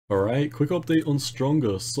Alright, quick update on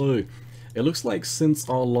Stronger. So, it looks like since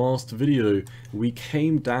our last video, we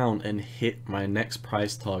came down and hit my next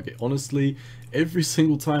price target. Honestly, every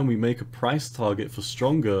single time we make a price target for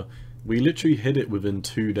Stronger, we literally hit it within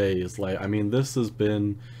 2 days. Like, I mean, this has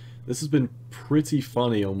been pretty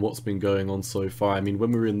funny on what's been going on so far. I mean,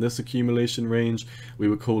 when we were in this accumulation range, we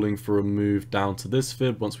were calling for a move down to this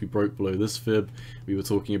fib. Once we broke below this fib, we were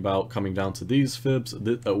talking about coming down to these fibs,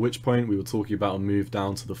 at which point we were talking about a move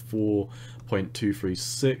down to the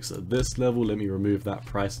 4.236 at this level. Let me remove that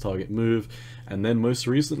price target move. And then most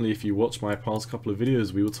recently, if you watch my past couple of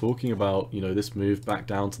videos, we were talking about, you know, this move back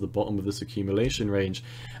down to the bottom of this accumulation range.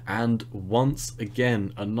 And once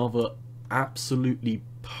again, another absolutely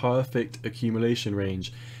perfect accumulation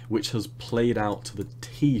range, which has played out to the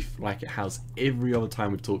teeth like it has every other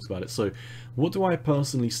time we've talked about it. So what do I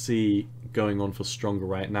personally see going on for Stronger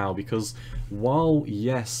right now? Because while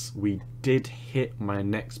yes, we did hit my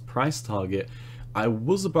next price target, I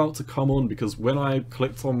was about to come on, because when I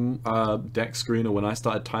clicked on deck screen, or when I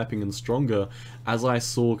started typing in Stronger, as I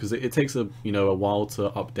saw, because it takes a while to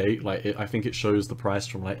update, like I think it shows the price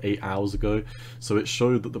from like 8 hours ago, so it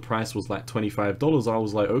showed that the price was like $25. I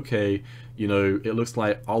was like, okay, you know, it looks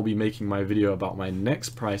like I'll be making my video about my next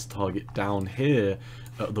price target down here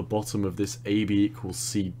at the bottom of this AB equals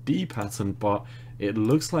CD pattern, but it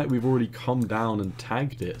looks like we've already come down and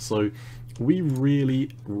tagged it. So we really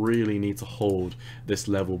need to hold this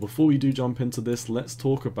level. Before we do jump into this, let's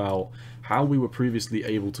talk about how we were previously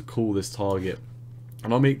able to call this target.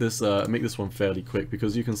 And I'll make this one fairly quick,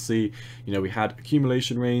 because you can see, you know, we had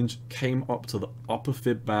accumulation range, came up to the upper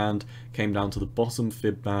fib band, came down to the bottom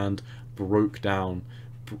fib band, broke down.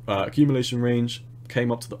 Accumulation range came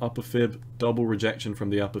up to the upper fib, double rejection from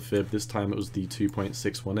the upper fib. This time it was the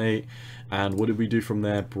 2.618, and what did we do from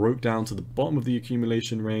there? Broke down to the bottom of the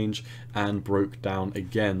accumulation range and broke down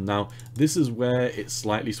again. Now this is where it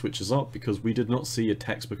slightly switches up, because we did not see a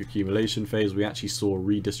textbook accumulation phase. We actually saw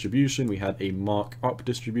redistribution. We had a mark up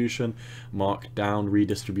distribution, mark down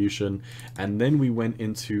redistribution, and then we went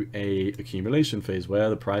into a accumulation phase where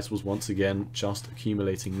the price was once again just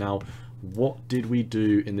accumulating. Now what did we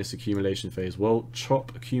do in this accumulation phase? Well,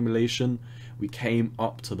 chop accumulation, we came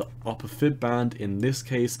up to the upper fib band. In this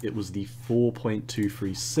case it was the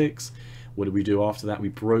 4.236. What did we do after that? We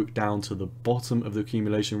broke down to the bottom of the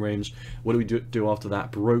accumulation range. What did we do after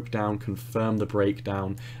that? Broke down, confirmed the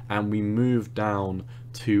breakdown, and we moved down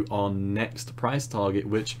to our next price target,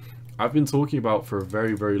 which I've been talking about for a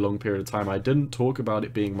very long period of time. I didn't talk about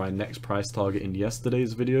it being my next price target in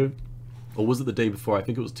yesterday's video, or was it the day before? I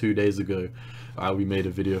think it was 2 days ago we made a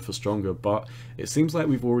video for Stronger, but it seems like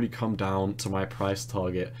we've already come down to my price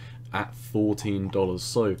target at $14.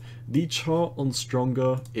 So the chart on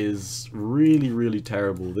Stronger is really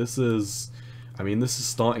terrible. This is, I mean, this is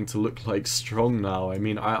starting to look like strong now. I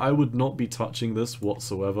mean, I would not be touching this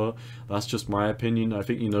whatsoever. That's just my opinion. I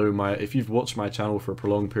think you know if you've watched my channel for a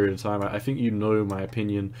prolonged period of time, I think you know my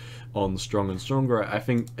opinion on Strong and Stronger. I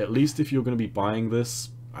think at least if you're going to be buying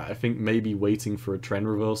this, I think maybe waiting for a trend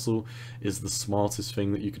reversal is the smartest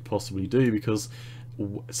thing that you could possibly do, because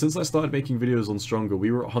since I started making videos on Stronger,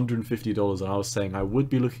 we were at $150, and I was saying I would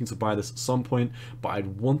be looking to buy this at some point, but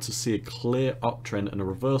I'd want to see a clear uptrend and a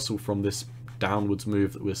reversal from this downwards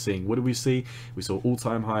move that we're seeing. What did we see? We saw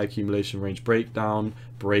all-time high accumulation range breakdown,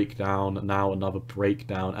 now another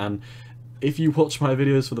breakdown. And if you watch my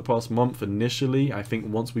videos for the past month, initially, I think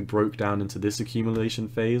once we broke down into this accumulation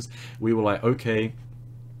phase, we were like, okay,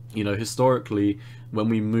 you know, historically, when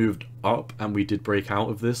we moved up and we did break out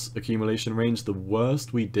of this accumulation range, the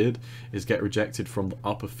worst we did is get rejected from the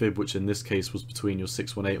upper fib, which in this case was between your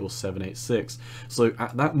 618 or 786. So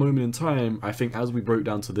at that moment in time, I think as we broke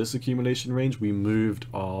down to this accumulation range, we moved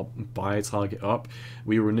our buy target up.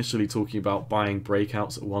 We were initially talking about buying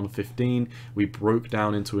breakouts at 115. We broke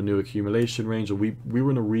down into a new accumulation range, or we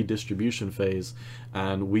were in a redistribution phase,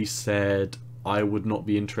 and we said I would not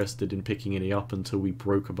be interested in picking any up until we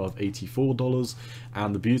broke above $84.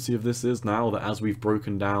 And the beauty of this is now that as we've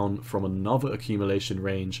broken down from another accumulation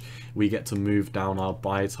range, we get to move down our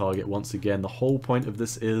buy target once again. The whole point of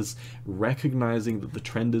this is recognizing that the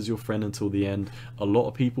trend is your friend until the end. A lot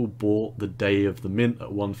of people bought the day of the mint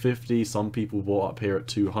at 150. Some people bought up here at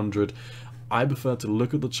 200. I prefer to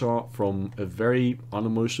look at the chart from a very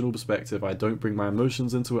unemotional perspective. I don't bring my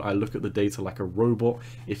emotions into it. I look at the data like a robot.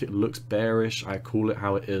 If it looks bearish, I call it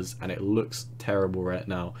how it is, and it looks terrible right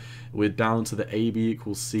now. We're down to the AB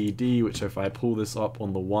equals CD, which if I pull this up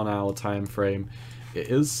on the 1 hour time frame, it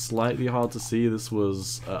is slightly hard to see. This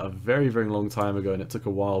was a very long time ago, and it took a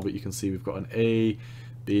while, but you can see we've got an A,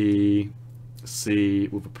 B, see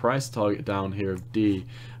with a price target down here of D,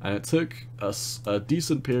 and it took us a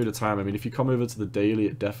decent period of time. I mean, if you come over to the daily,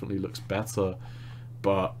 it definitely looks better,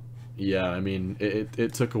 but yeah, I mean,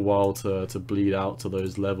 it took a while to bleed out to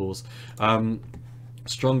those levels.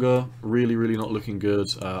 Stronger, really not looking good.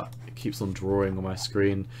 It keeps on drawing on my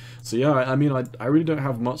screen. So yeah, I mean, I really don't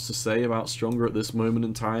have much to say about Stronger at this moment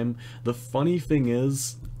in time. The funny thing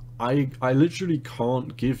is, I literally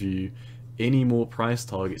can't give you any more price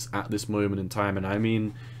targets at this moment in time, and I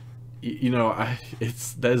mean, you know,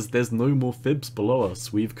 there's no more fibs below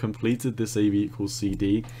us. We've completed this AB equals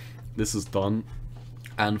CD. This is done,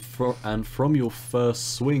 and from your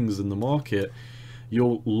first swings in the market,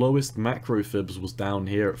 your lowest macro fibs was down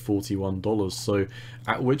here at $41. So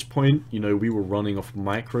at which point, you know, we were running off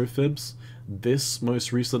micro fibs. This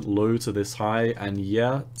most recent low to this high, and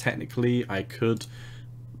yeah, technically I could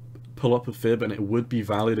pull up a fib and it would be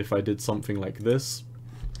valid if I did something like this,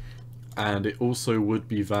 and it also would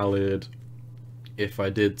be valid if I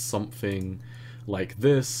did something like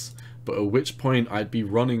this, but at which point I'd be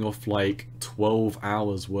running off like 12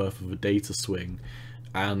 hours worth of a data swing,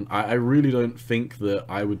 and I really don't think that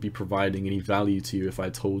I would be providing any value to you if I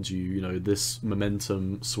told you, you know, this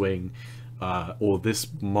momentum swing or this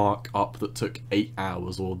mark up that took 8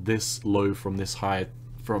 hours, or this low from this high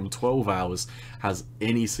from 12 hours has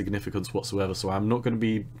any significance whatsoever. So I'm not going to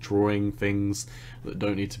be drawing things that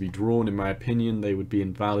don't need to be drawn. In my opinion, they would be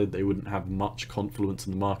invalid. They wouldn't have much confluence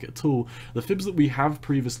in the market at all. The fibs that we have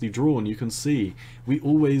previously drawn, you can see we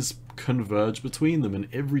always converge between them, and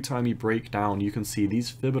every time you break down, you can see these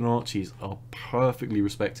Fibonacci's are perfectly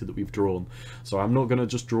respected that we've drawn. So I'm not going to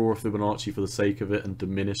just draw a Fibonacci for the sake of it and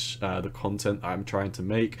diminish the content I'm trying to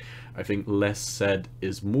make. I think less said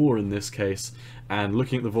is more in this case. And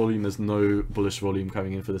looking at the volume, there's no bullish volume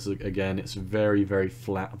coming in for this again. It's very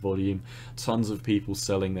flat volume. Tons of people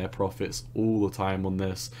selling their profits all the time on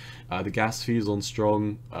this. The gas fees on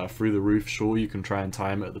Strong through the roof. Sure, you can try and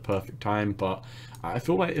time it at the perfect time, but I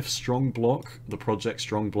feel like if StrongBlock, the project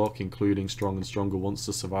StrongBlock, including Strong and Stronger, wants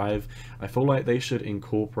to survive, I feel like they should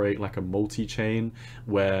incorporate like a multi-chain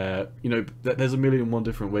where, you know, there's a million and one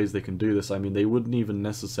different ways they can do this. I mean, they wouldn't even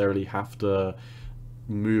necessarily have to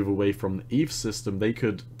move away from the ETH system. They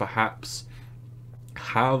could perhaps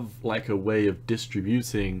have like a way of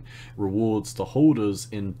distributing rewards to holders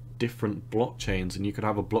in different blockchains, and you could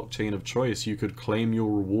have a blockchain of choice. You could claim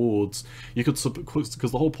your rewards, you could because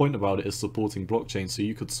the whole point about it is supporting blockchain, so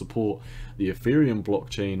you could support the Ethereum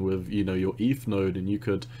blockchain with, you know, your ETH node, and you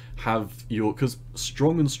could have your, because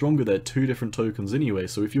Strong and Stronger, they're two different tokens anyway,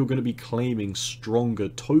 so if you're going to be claiming Stronger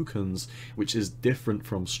tokens, which is different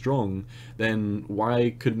from Strong, then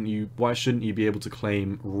why shouldn't you be able to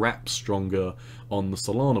claim Wrap Stronger on the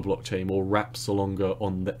Solana blockchain, or Wrap Solana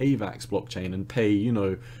on the AVAX blockchain, and pay, you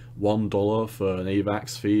know, $1 for an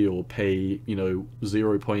AVAX fee, or pay, you know,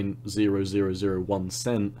 0.0001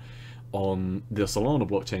 cent on the Solana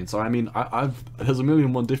blockchain. So I mean, there's a million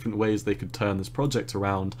and one different ways they could turn this project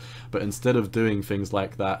around, but instead of doing things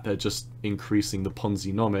like that, they're just increasing the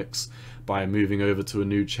Ponzi-nomics by moving over to a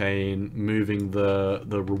new chain, moving the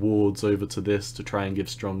rewards over to this to try and give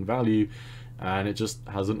Strong value, and it just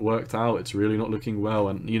hasn't worked out. It's really not looking well.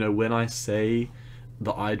 And you know, when I say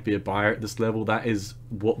that I'd be a buyer at this level, that is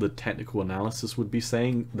what the technical analysis would be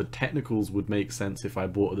saying. The technicals would make sense if I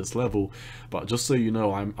bought at this level, but just so you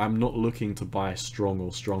know, I'm not looking to buy Strong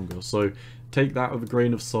or Stronger, so take that with a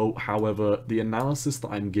grain of salt. However, the analysis that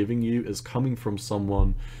I'm giving you is coming from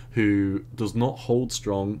someone who does not hold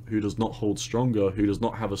Strong, who does not hold Stronger, who does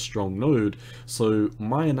not have a strong node, so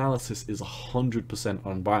my analysis is 100%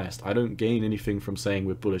 unbiased. I don't gain anything from saying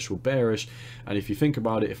we're bullish or bearish, and if you think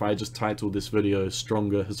about it, if I just titled this video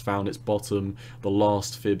Stronger has found its bottom, the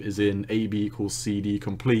last fib is in, AB equals CD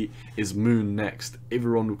complete, is moon next,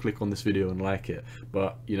 everyone will click on this video and like it.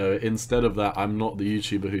 But you know, instead of that, I'm not the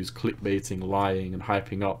YouTuber who's clickbaiting, lying and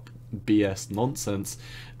hyping up BS nonsense.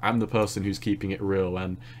 I'm the person who's keeping it real,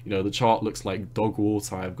 and you know, the chart looks like dog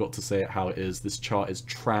water. I've got to say it how it is. This chart is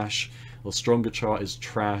trash. The Stronger chart is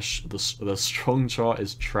trash. The Strong chart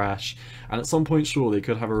is trash. And at some point, sure, they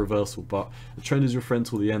could have a reversal, but the trend is your friend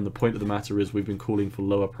till the end. The point of the matter is we've been calling for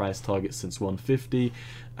lower price targets since 150,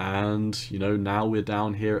 and you know, now we're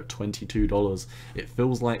down here at $22. It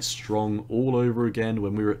feels like Strong all over again.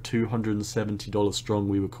 When we were at $270 Strong,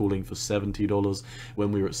 we were calling for $70.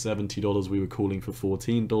 When we were at $70, we were calling for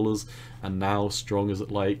 $14, and now Strong is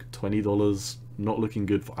at like $20. Not looking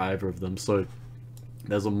good for either of them. So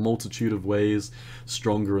there's a multitude of ways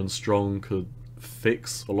Stronger and Strong could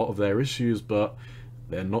fix a lot of their issues, but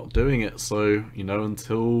they're not doing it. So, you know,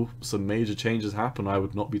 until some major changes happen, I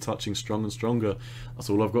would not be touching Strong and Stronger. That's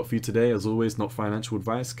all I've got for you today. As always, not financial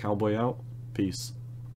advice. Cowboy out. Peace.